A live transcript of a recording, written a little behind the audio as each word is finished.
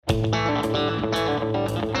I'm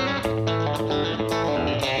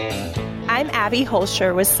Abby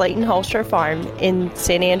Holscher with Slayton Holscher Farm in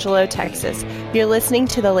San Angelo, Texas. You're listening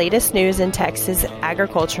to the latest news in Texas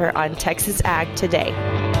agriculture on Texas Ag Today.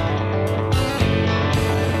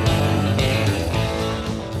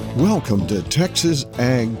 Welcome to Texas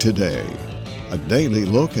Ag Today, a daily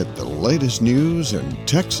look at the latest news in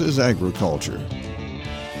Texas agriculture.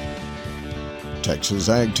 Texas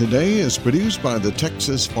Ag Today is produced by the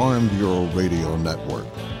Texas Farm Bureau Radio Network,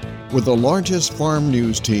 with the largest farm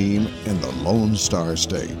news team in the Lone Star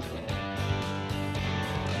State.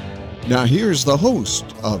 Now here's the host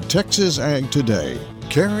of Texas Ag Today,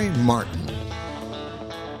 Kerry Martin.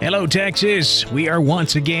 Hello, Texas. We are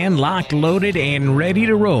once again locked, loaded, and ready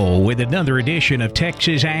to roll with another edition of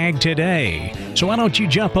Texas Ag Today. So why don't you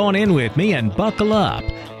jump on in with me and buckle up?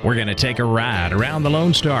 We're going to take a ride around the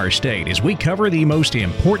Lone Star State as we cover the most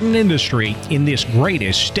important industry in this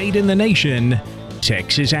greatest state in the nation,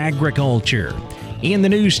 Texas agriculture. In the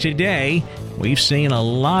news today, we've seen a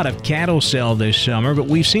lot of cattle sell this summer, but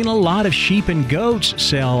we've seen a lot of sheep and goats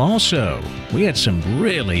sell also. We had some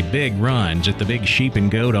really big runs at the big sheep and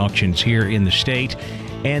goat auctions here in the state,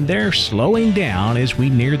 and they're slowing down as we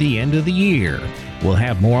near the end of the year. We'll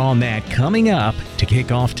have more on that coming up to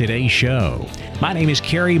kick off today's show. My name is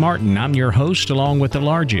Kerry Martin. I'm your host, along with the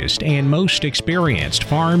largest and most experienced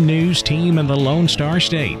farm news team in the Lone Star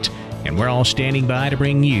State. And we're all standing by to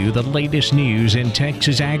bring you the latest news in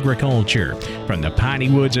Texas agriculture, from the piney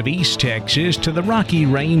woods of East Texas to the rocky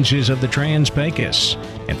ranges of the Trans-Pecos,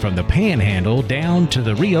 and from the Panhandle down to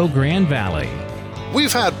the Rio Grande Valley.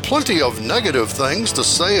 We've had plenty of negative things to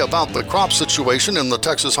say about the crop situation in the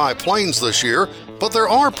Texas High Plains this year, but there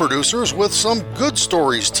are producers with some good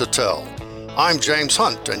stories to tell. I'm James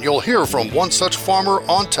Hunt, and you'll hear from one such farmer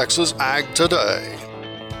on Texas Ag Today.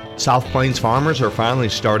 South Plains farmers are finally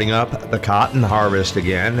starting up the cotton harvest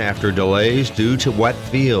again after delays due to wet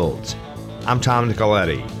fields. I'm Tom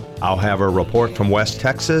Nicoletti. I'll have a report from West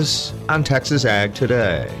Texas on Texas Ag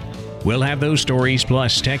Today. We'll have those stories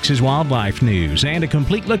plus Texas wildlife news and a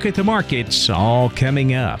complete look at the markets all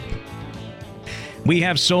coming up. We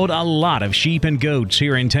have sold a lot of sheep and goats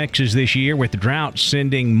here in Texas this year, with the drought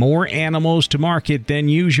sending more animals to market than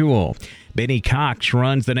usual. Benny Cox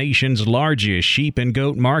runs the nation's largest sheep and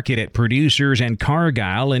goat market at Producers and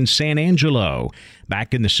Cargyle in San Angelo.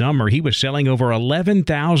 Back in the summer, he was selling over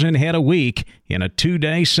 11,000 head a week in a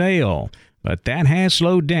 2-day sale. But that has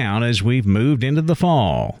slowed down as we've moved into the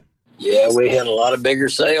fall. Yeah, we had a lot of bigger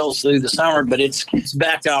sales through the summer, but it's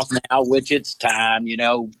back off now, which it's time,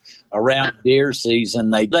 around deer season.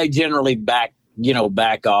 They generally back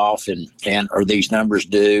off and or these numbers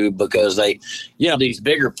do, because they, these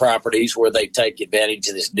bigger properties where they take advantage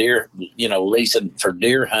of this deer, leasing for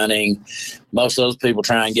deer hunting. Most of those people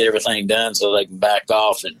try and get everything done so they can back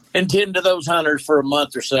off and tend to those hunters for a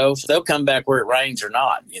month or so. So they'll come back where it rains or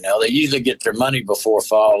not. They usually get their money before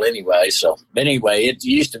fall anyway. So anyway, it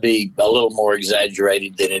used to be a little more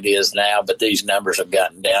exaggerated than it is now, but these numbers have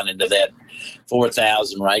gotten down into that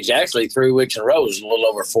 4,000 range. Actually, 3 weeks in a row, it was a little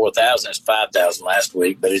over 4,000. It's 5,000 last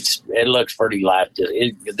week, but it looks pretty light.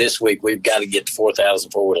 This week, we've got to get to 4,000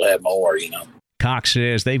 before we'll have more, Cox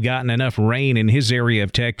says they've gotten enough rain in his area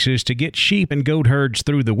of Texas to get sheep and goat herds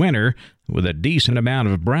through the winter with a decent amount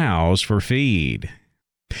of browse for feed.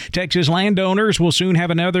 Texas landowners will soon have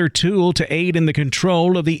another tool to aid in the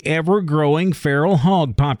control of the ever-growing feral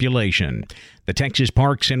hog population. The Texas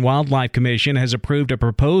Parks and Wildlife Commission has approved a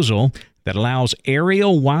proposal that allows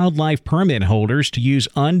aerial wildlife permit holders to use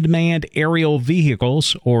unmanned aerial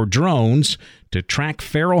vehicles or drones to track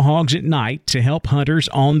feral hogs at night to help hunters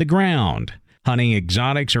on the ground. Hunting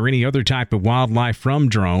exotics or any other type of wildlife from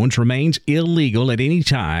drones remains illegal at any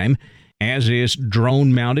time, as is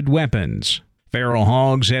drone-mounted weapons. Feral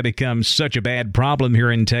hogs have become such a bad problem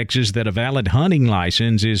here in Texas that a valid hunting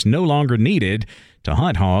license is no longer needed to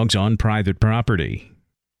hunt hogs on private property.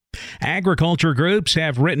 Agriculture groups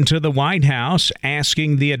have written to the White House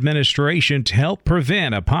asking the administration to help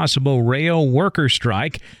prevent a possible rail worker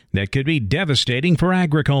strike that could be devastating for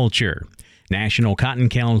agriculture. National Cotton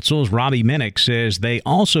Council's Robbie Minnick says they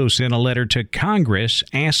also sent a letter to Congress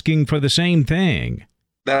asking for the same thing.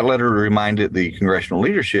 That letter reminded the congressional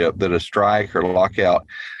leadership that a strike or lockout,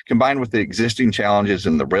 combined with the existing challenges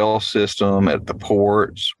in the rail system, at the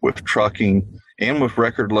ports, with trucking, and with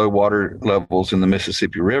record low water levels in the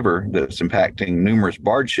Mississippi River that's impacting numerous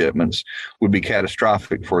barge shipments, would be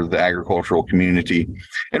catastrophic for the agricultural community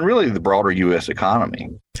and really the broader U.S. economy.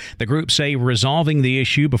 The group say resolving the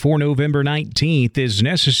issue before November 19th is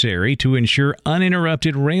necessary to ensure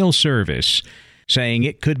uninterrupted rail service. saying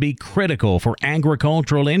it could be critical for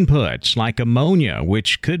agricultural inputs like ammonia,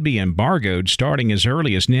 which could be embargoed starting as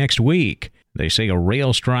early as next week. They say a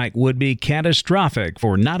rail strike would be catastrophic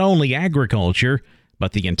for not only agriculture,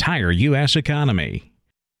 but the entire U.S. economy.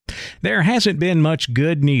 There hasn't been much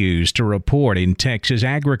good news to report in Texas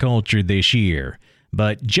agriculture this year,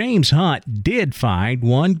 but James Hunt did find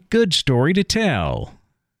one good story to tell.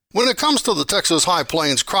 When it comes to the Texas High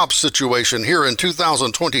Plains crop situation here in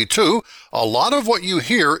 2022, a lot of what you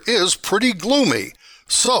hear is pretty gloomy.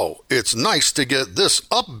 So it's nice to get this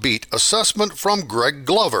upbeat assessment from Greg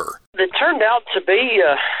Glover. It turned out to be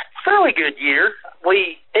a fairly good year.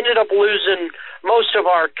 We ended up losing most of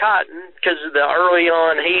our cotton because of the early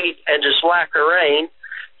on heat and just lack of rain.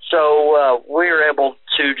 So we were able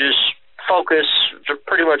to just focus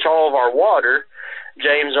pretty much all of our water,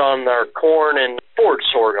 James, on our corn and forage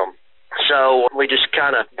sorghum. So we just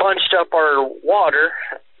kind of bunched up our water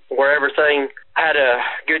where everything had a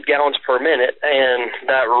good gallons per minute, and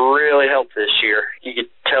that really helped this year. You could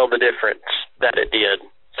tell the difference that it did.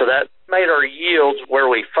 So that made our yields where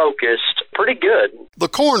we focused pretty good. The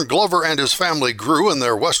corn Glover and his family grew in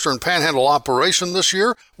their Western Panhandle operation this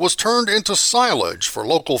year was turned into silage for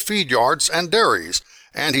local feed yards and dairies.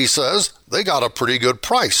 And he says they got a pretty good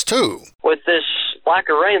price, too. With this lack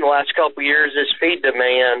of rain the last couple of years, this feed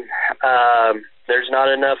demand, there's not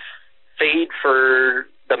enough feed for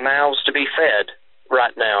the mouths to be fed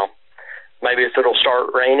right now. Maybe if it'll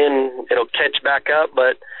start raining, it'll catch back up.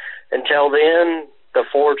 But until then, the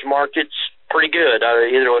forage market's pretty good.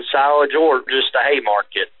 Either with silage or just the hay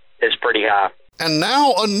market is pretty high. And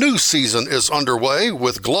now a new season is underway,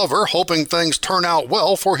 with Glover hoping things turn out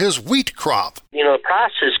well for his wheat crop. You know, the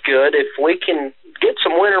price is good. If we can get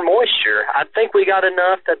some winter moisture, I think we got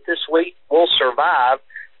enough that this wheat will survive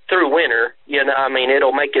through winter. You know, I mean,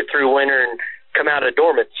 it'll make it through winter and come out of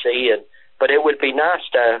dormancy. But it would be nice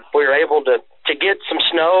if we were able to get some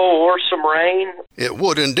snow or some rain. It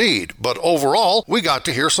would indeed. But overall, we got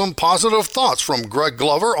to hear some positive thoughts from Greg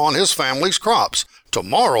Glover on his family's crops.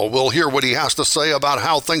 Tomorrow, we'll hear what he has to say about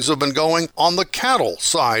how things have been going on the cattle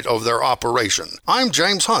side of their operation. I'm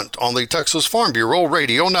James Hunt on the Texas Farm Bureau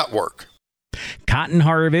Radio Network. Cotton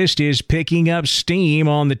harvest is picking up steam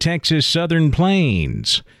on the Texas Southern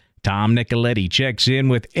Plains. Tom Nicoletti checks in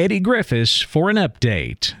with Eddie Griffiths for an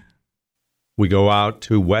update. We go out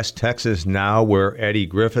to West Texas now, where Eddie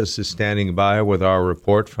Griffiths is standing by with our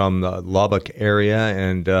report from the Lubbock area.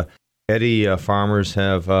 And Eddie, farmers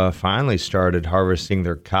have finally started harvesting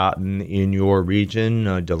their cotton in your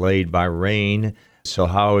region, delayed by rain. So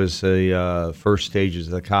how is the first stages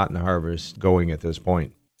of the cotton harvest going at this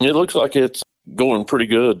point? It looks like it's going pretty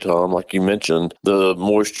good, Tom. Like you mentioned, the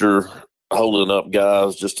moisture holding up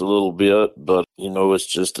guys just a little bit, but, you know, it's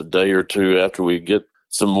just a day or two after we get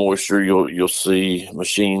some moisture, you'll see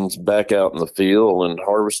machines back out in the field and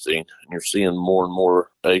harvesting. And you're seeing more and more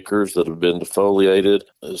acres that have been defoliated.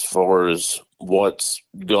 As far as what's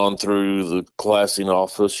gone through the classing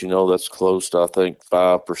office, you know, that's close to, I think,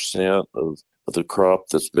 5% of the crop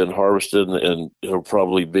that's been harvested. And it'll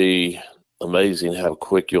probably be amazing how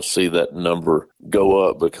quick you'll see that number go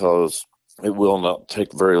up, because it will not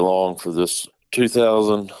take very long for this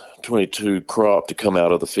 2022 crop to come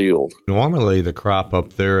out of the field. Normally, the crop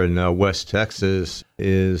up there in West Texas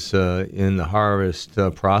is in the harvest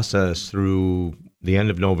process through the end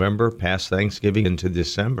of November, past Thanksgiving, into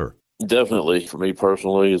December. Definitely. For me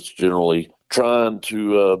personally, it's generally trying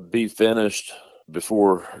to be finished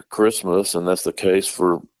before Christmas, and that's the case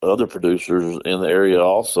for other producers in the area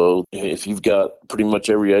also. If you've got pretty much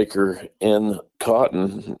every acre in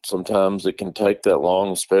cotton, sometimes it can take that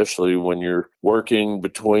long, especially when you're working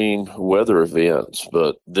between weather events.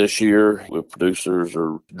 But this year, the producers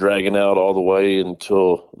are dragging out all the way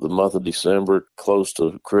until the month of December, close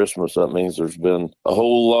to Christmas. That means there's been a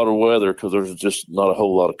whole lot of weather, because there's just not a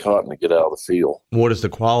whole lot of cotton to get out of the field. What does the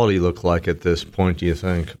quality look like at this point, do you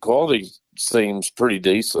think? Quality seems pretty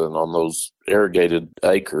decent on those irrigated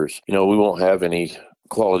acres. You know, we won't have any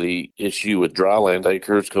quality issue with dryland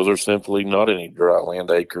acres because there's simply not any dryland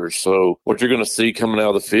acres. So what you're going to see coming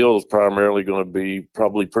out of the field is primarily going to be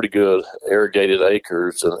probably pretty good irrigated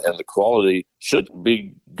acres, and the quality should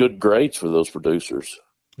be good grades for those producers.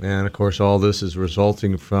 And, of course, all this is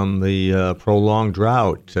resulting from the prolonged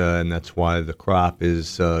drought, and that's why the crop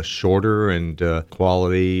is shorter, and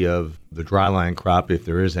quality of the dryland crop, if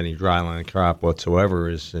there is any dryland crop whatsoever,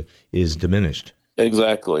 is diminished.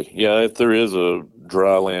 Exactly. Yeah, if there is a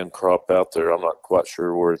dryland crop out there, I'm not quite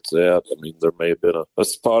sure where it's at. I mean, there may have been a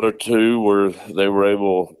spot or two where they were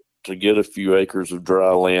able to get a few acres of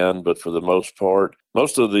dry land, but for the most part,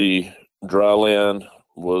 most of the dry land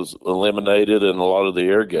was eliminated and a lot of the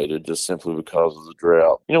irrigated just simply because of the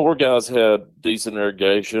drought. Where guys had decent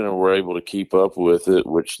irrigation and were able to keep up with it,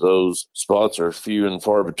 which those spots are few and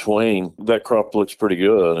far between, that crop looks pretty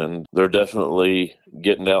good, and they're definitely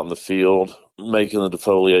getting out in the field, making the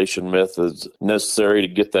defoliation methods necessary to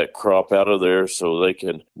get that crop out of there so they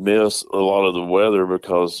can miss a lot of the weather,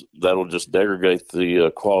 because that'll just degrade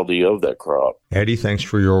the quality of that crop. Eddie, thanks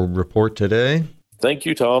for your report today. Thank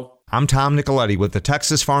you, Tom. I'm Tom Nicoletti with the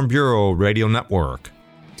Texas Farm Bureau Radio Network.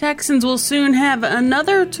 Texans will soon have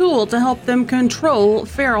another tool to help them control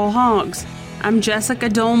feral hogs. I'm Jessica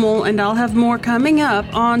Domel, and I'll have more coming up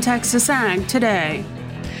on Texas Ag Today.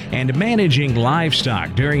 And managing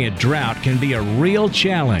livestock during a drought can be a real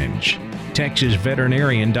challenge. Texas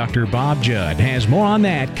veterinarian Dr. Bob Judd has more on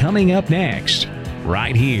that coming up next,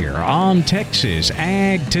 right here on Texas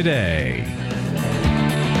Ag Today.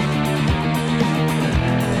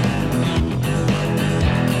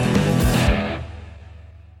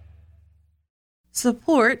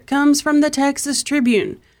 Support comes from the Texas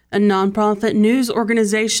Tribune, a nonprofit news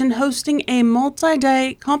organization hosting a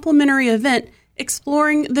multi-day complimentary event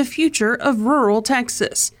exploring the future of rural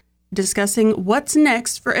Texas, discussing what's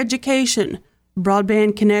next for education,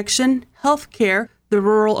 broadband connection, healthcare, the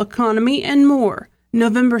rural economy, and more.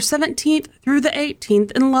 November 17th through the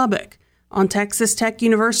 18th in Lubbock, on Texas Tech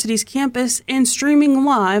University's campus and streaming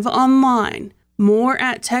live online. More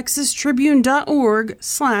at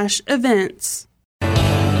texastribune.org/events.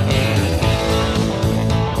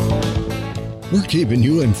 We're keeping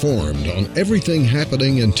you informed on everything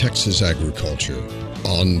happening in Texas agriculture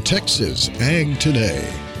on Texas Ag Today.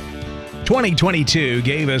 2022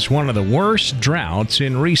 gave us one of the worst droughts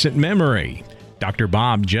in recent memory. Dr.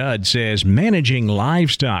 Bob Judd says managing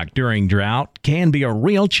livestock during drought can be a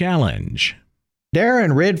real challenge.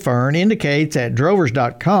 Darren Redfern indicates at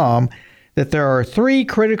drovers.com that there are 3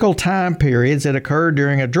 critical time periods that occur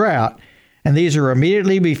during a drought, and these are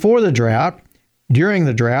immediately before the drought, during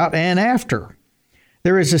the drought, and after.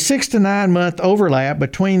 There is a 6 to 9 month overlap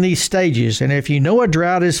between these stages, and if you know a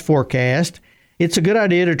drought is forecast, it's a good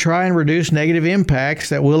idea to try and reduce negative impacts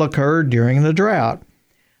that will occur during the drought.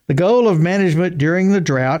 The goal of management during the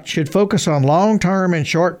drought should focus on long-term and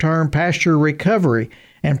short-term pasture recovery,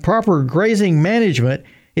 and proper grazing management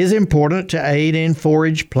is important to aid in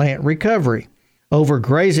forage plant recovery.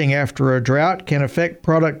 Overgrazing after a drought can affect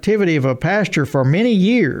productivity of a pasture for many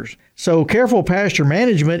years, so careful pasture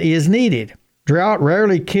management is needed. Drought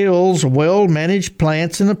rarely kills well-managed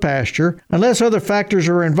plants in the pasture unless other factors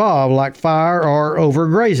are involved, like fire or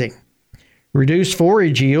overgrazing. Reduced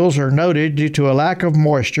forage yields are noted due to a lack of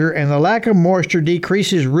moisture, and the lack of moisture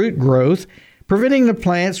decreases root growth, preventing the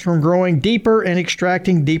plants from growing deeper and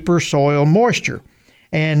extracting deeper soil moisture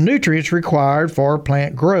and nutrients required for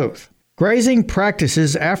plant growth. Grazing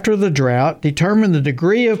practices after the drought determine the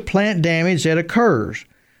degree of plant damage that occurs.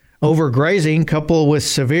 Overgrazing, coupled with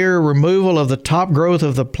severe removal of the top growth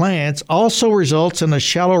of the plants, also results in a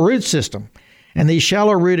shallow root system, and these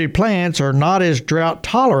shallow-rooted plants are not as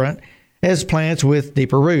drought-tolerant as plants with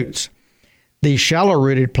deeper roots. These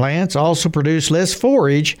shallow-rooted plants also produce less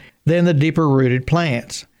forage than the deeper-rooted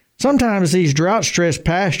plants. Sometimes these drought-stressed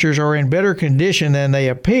pastures are in better condition than they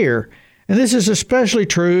appear, and this is especially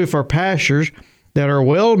true for pastures that are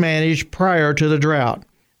well managed prior to the drought.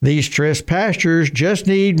 These stressed pastures just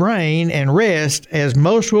need rain and rest, as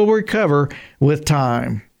most will recover with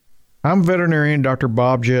time. I'm veterinarian Dr.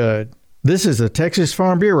 Bob Judd. This is the Texas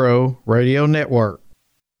Farm Bureau Radio Network.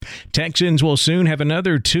 Texans will soon have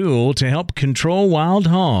another tool to help control wild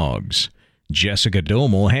hogs. Jessica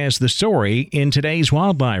Domel has the story in today's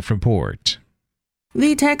Wildlife Report.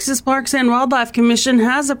 The Texas Parks and Wildlife Commission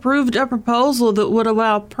has approved a proposal that would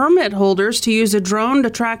allow permit holders to use a drone to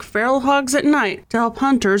track feral hogs at night to help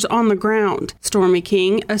hunters on the ground. Stormy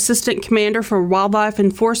King, Assistant Commander for Wildlife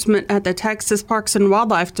Enforcement at the Texas Parks and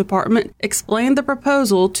Wildlife Department, explained the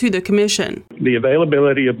proposal to the Commission. The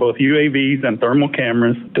availability of both UAVs and thermal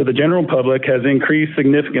cameras to the general public has increased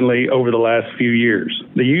significantly over the last few years.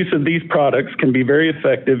 The use of these products can be very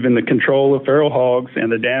effective in the control of feral hogs and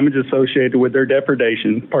the damage associated with their depredation,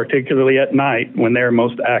 particularly at night when they are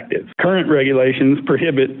most active. Current regulations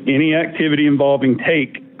prohibit any activity involving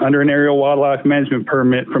take under an aerial wildlife management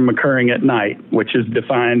permit from occurring at night, which is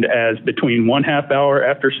defined as between 1/2 hour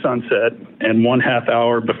after sunset and 1/2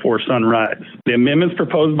 hour before sunrise. The amendments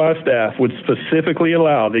proposed by staff would specifically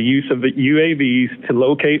allow the use of the UAVs to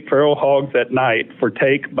locate feral hogs at night for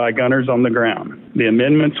take by gunners on the ground. The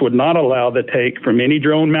amendments would not allow the take from any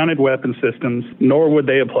drone-mounted weapon systems, nor would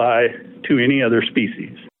they apply to any other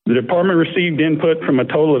species. The department received input from a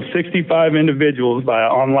total of 65 individuals via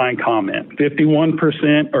online comment.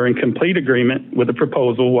 51% are in complete agreement with the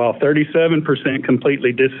proposal, while 37%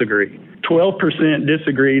 completely disagree. 12%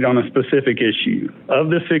 disagreed on a specific issue. Of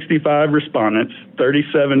the 65 respondents,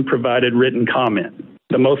 37 provided written comment.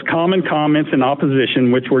 The most common comments in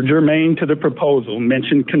opposition, which were germane to the proposal,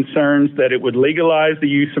 mentioned concerns that it would legalize the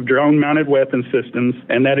use of drone-mounted weapon systems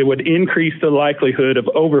and that it would increase the likelihood of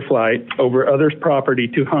overflight over others' property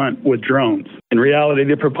to hunt with drones. In reality,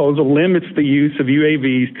 the proposal limits the use of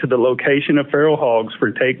UAVs to the location of feral hogs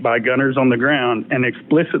for take by gunners on the ground and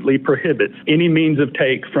explicitly prohibits any means of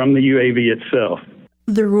take from the UAV itself.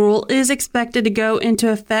 The rule is expected to go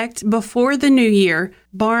into effect before the new year,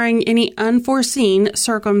 barring any unforeseen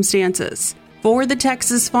circumstances. For the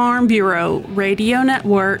Texas Farm Bureau Radio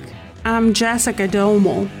Network, I'm Jessica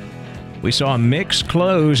Domel. We saw a mixed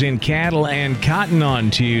close in cattle and cotton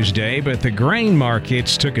on Tuesday, but the grain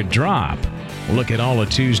markets took a drop. We'll look at all of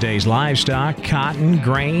Tuesday's livestock, cotton,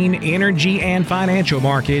 grain, energy, and financial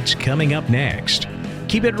markets coming up next.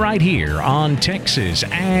 Keep it right here on Texas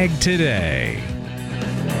Ag Today.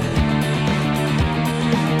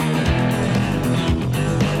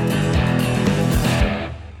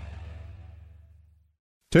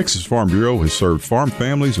 Texas Farm Bureau has served farm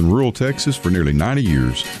families in rural Texas for nearly 90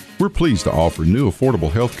 years. We're pleased to offer new affordable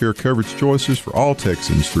health care coverage choices for all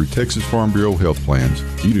Texans through Texas Farm Bureau health plans.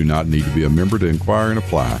 You do not need to be a member to inquire and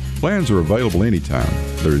apply. Plans are available anytime.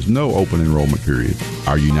 There is no open enrollment period.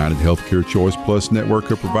 Our United Healthcare Choice Plus network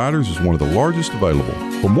of providers is one of the largest available.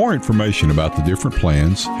 For more information about the different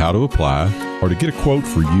plans, how to apply, or to get a quote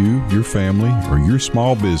for you, your family, or your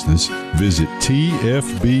small business, visit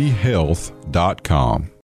tfbhealth.com.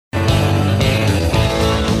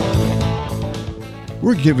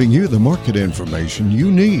 We're giving you the market information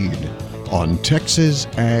you need on Texas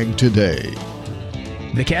Ag Today.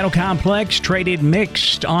 The cattle complex traded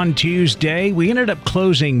mixed on Tuesday. We ended up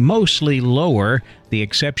closing mostly lower, the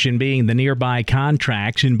exception being the nearby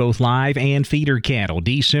contracts in both live and feeder cattle.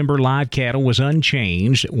 December live cattle was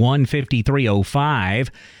unchanged at $153.05.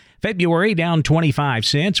 February down 25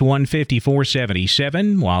 cents,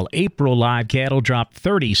 $154.77, while April live cattle dropped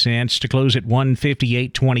 30 cents to close at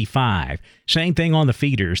 $158.25. Same thing on the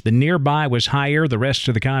feeders. The nearby was higher, the rest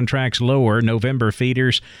of the contracts lower. November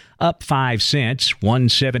feeders up 5 cents,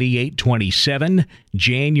 $178.27.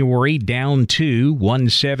 January down 2,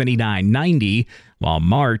 $179.90, while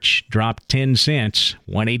March dropped 10 cents,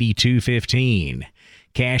 $182.15.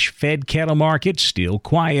 Cash-fed cattle market still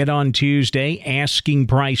quiet on Tuesday. Asking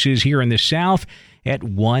prices here in the South at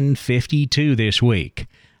 $152 this week.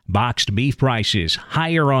 Boxed beef prices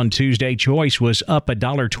higher on Tuesday. Choice was up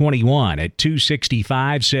 $1.21 at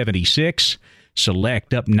 $265.76.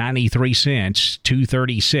 Select up 93 cents,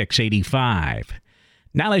 $236.85.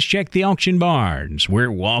 Now let's check the auction barns.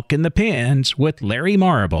 We're walking the pens with Larry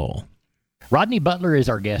Marble. Rodney Butler is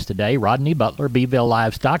our guest today. Rodney Butler, Beeville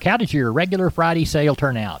Livestock. How did your regular Friday sale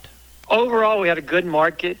turn out? Overall, we had a good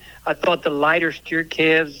market. I thought the lighter steer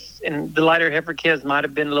calves and the lighter heifer calves might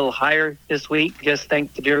have been a little higher this week. Just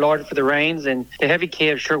thank the dear Lord for the rains, and the heavy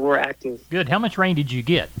calves sure were active. Good. How much rain did you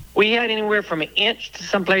get? We had anywhere from an inch to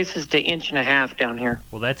some places to inch and a half down here.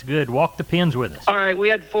 Well, that's good. Walk the pens with us. All right, we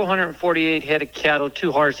had 448 head of cattle,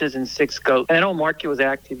 2 horses, and 6 goats. And that whole market was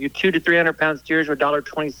active. Your 2 to 300 pound steers were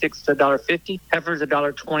 $1.26 to $1.50. Heifers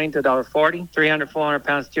 $1.20 to $1.40. 300, 400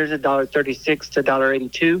 pound steers $1.36 to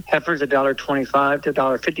 $1.82. Heifers $1.25 to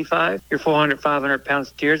 $1.55. Your 400, 500 pound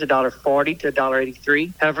steers $1.40 to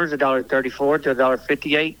 $1.83. Heifers $1.34 to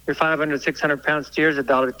 $1.58. Your 500, 600 pound steers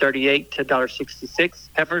 $1.38 to $1.66.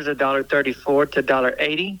 Heifers $1.34 to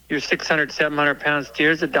 $1.80. Your 600, 700 pound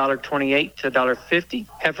steers $1.28 to $1.50.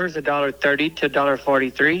 Heifers $1.30 to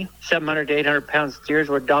 $1.43. 700 to 800 pound steers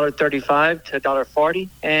were $1.35 to $1.40,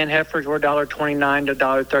 and heifers were $1.29 to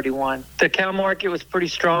 $1.31. The cow market was pretty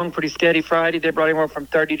strong, pretty steady Friday. They brought anywhere from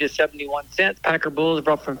 30 to 71 cents. Packer bulls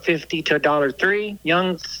brought from 50 to $1.03.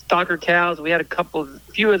 Young stocker cows, we had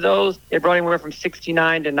few of those. They brought anywhere from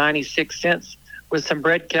 69 to 96 cents. With some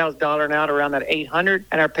bred cows dollaring out around that 800,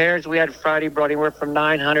 and our pairs we had Friday brought anywhere from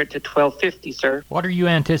 900 to 1250, sir. What are you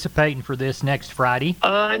anticipating for this next Friday?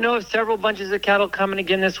 I know of several bunches of cattle coming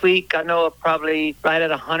again this week. I know of probably right at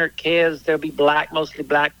 100 calves. There'll be mostly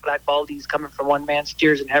black baldies coming from one-man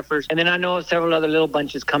steers and heifers, and then I know of several other little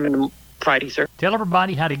bunches coming Friday, sir. Tell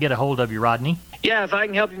everybody how to get a hold of you, Rodney. Yeah, if I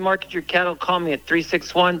can help you market your cattle, call me at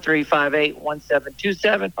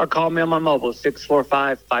 361-358-1727 or call me on my mobile,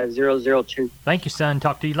 645-5002. Thank you, son.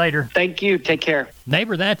 Talk to you later. Thank you. Take care.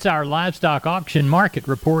 Neighbor, that's our livestock auction market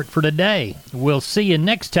report for today. We'll see you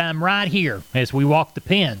next time right here as we walk the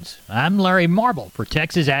pens. I'm Larry Marble for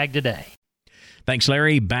Texas Ag Today. Thanks,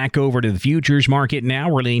 Larry. Back over to the futures market now,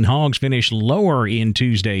 where lean hogs finished lower in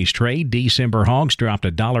Tuesday's trade. December hogs dropped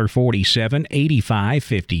 $1.47,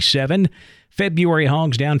 85.57. February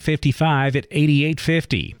hogs down 55 at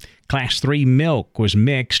 88.50. Class 3 milk was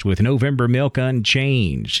mixed with November milk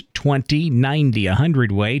unchanged, 20.90 a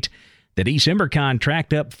hundredweight. The December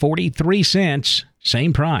contract up 43 cents,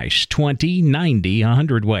 same price, 20.90 a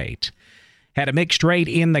hundredweight. Had a mixed trade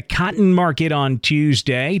in the cotton market on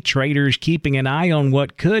Tuesday. Traders keeping an eye on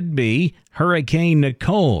what could be Hurricane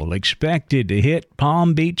Nicole, expected to hit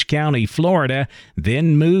Palm Beach County, Florida,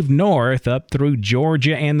 then move north up through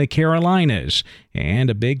Georgia and the Carolinas. And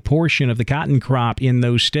a big portion of the cotton crop in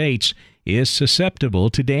those states is susceptible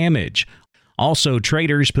to damage. Also,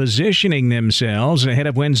 traders positioning themselves ahead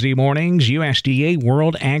of Wednesday morning's USDA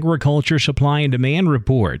World Agriculture Supply and Demand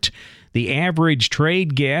Report. The average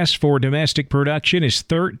trade guess for domestic production is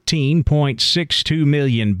 13.62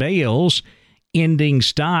 million bales. Ending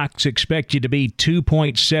stocks expected to be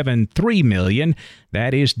 2.73 million.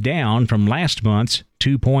 That is down from last month's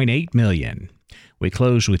 2.8 million. We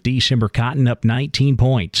closed with December cotton up 19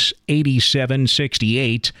 points,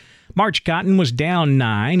 87.68. March cotton was down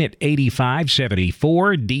 9 at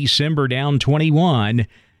 85.74. December down 21,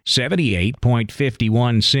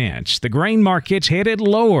 78.51 cents. The grain markets headed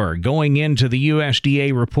lower going into the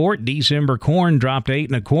USDA report. December corn dropped 8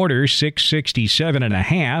 1/4, 667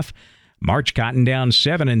 1/2. March cotton down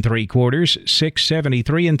 7 3/4,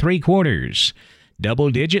 673 3/4.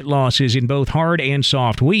 Double-digit losses in both hard and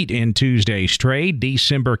soft wheat in Tuesday's trade.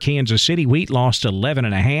 December Kansas City wheat lost 11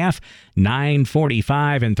 1/2,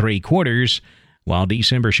 945 3/4, while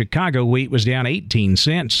December Chicago wheat was down 18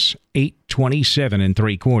 cents, 827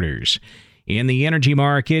 3/4. In the energy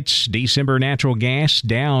markets, December natural gas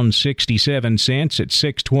down 67 cents at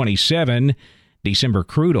 627. December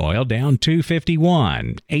crude oil down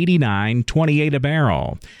 $2.51, 89.28 a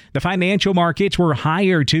barrel. The financial markets were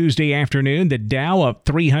higher Tuesday afternoon. The Dow up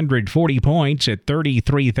 340 points at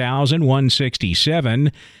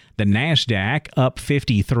 33,167. The Nasdaq up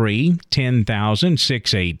 53,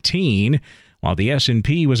 10,618, while the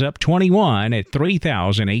S&P was up 21 at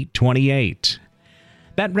 3,828.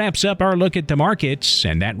 That wraps up our look at the markets,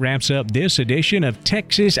 and that wraps up this edition of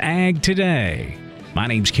Texas Ag Today. My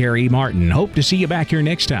name's Kerry Martin. Hope to see you back here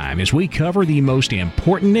next time as we cover the most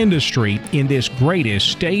important industry in this greatest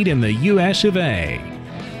state in the U.S. of A.,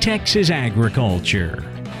 Texas agriculture.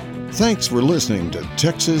 Thanks for listening to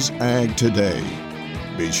Texas Ag Today.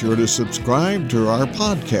 Be sure to subscribe to our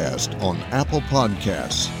podcast on Apple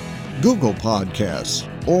Podcasts, Google Podcasts,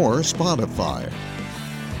 or Spotify.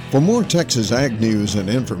 For more Texas Ag news and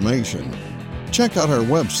information, check out our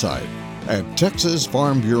website at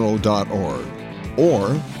texasfarmbureau.org. or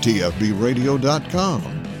tfbradio.com.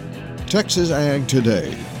 Texas Ag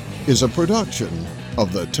Today is a production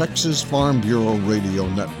of the Texas Farm Bureau Radio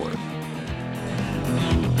Network.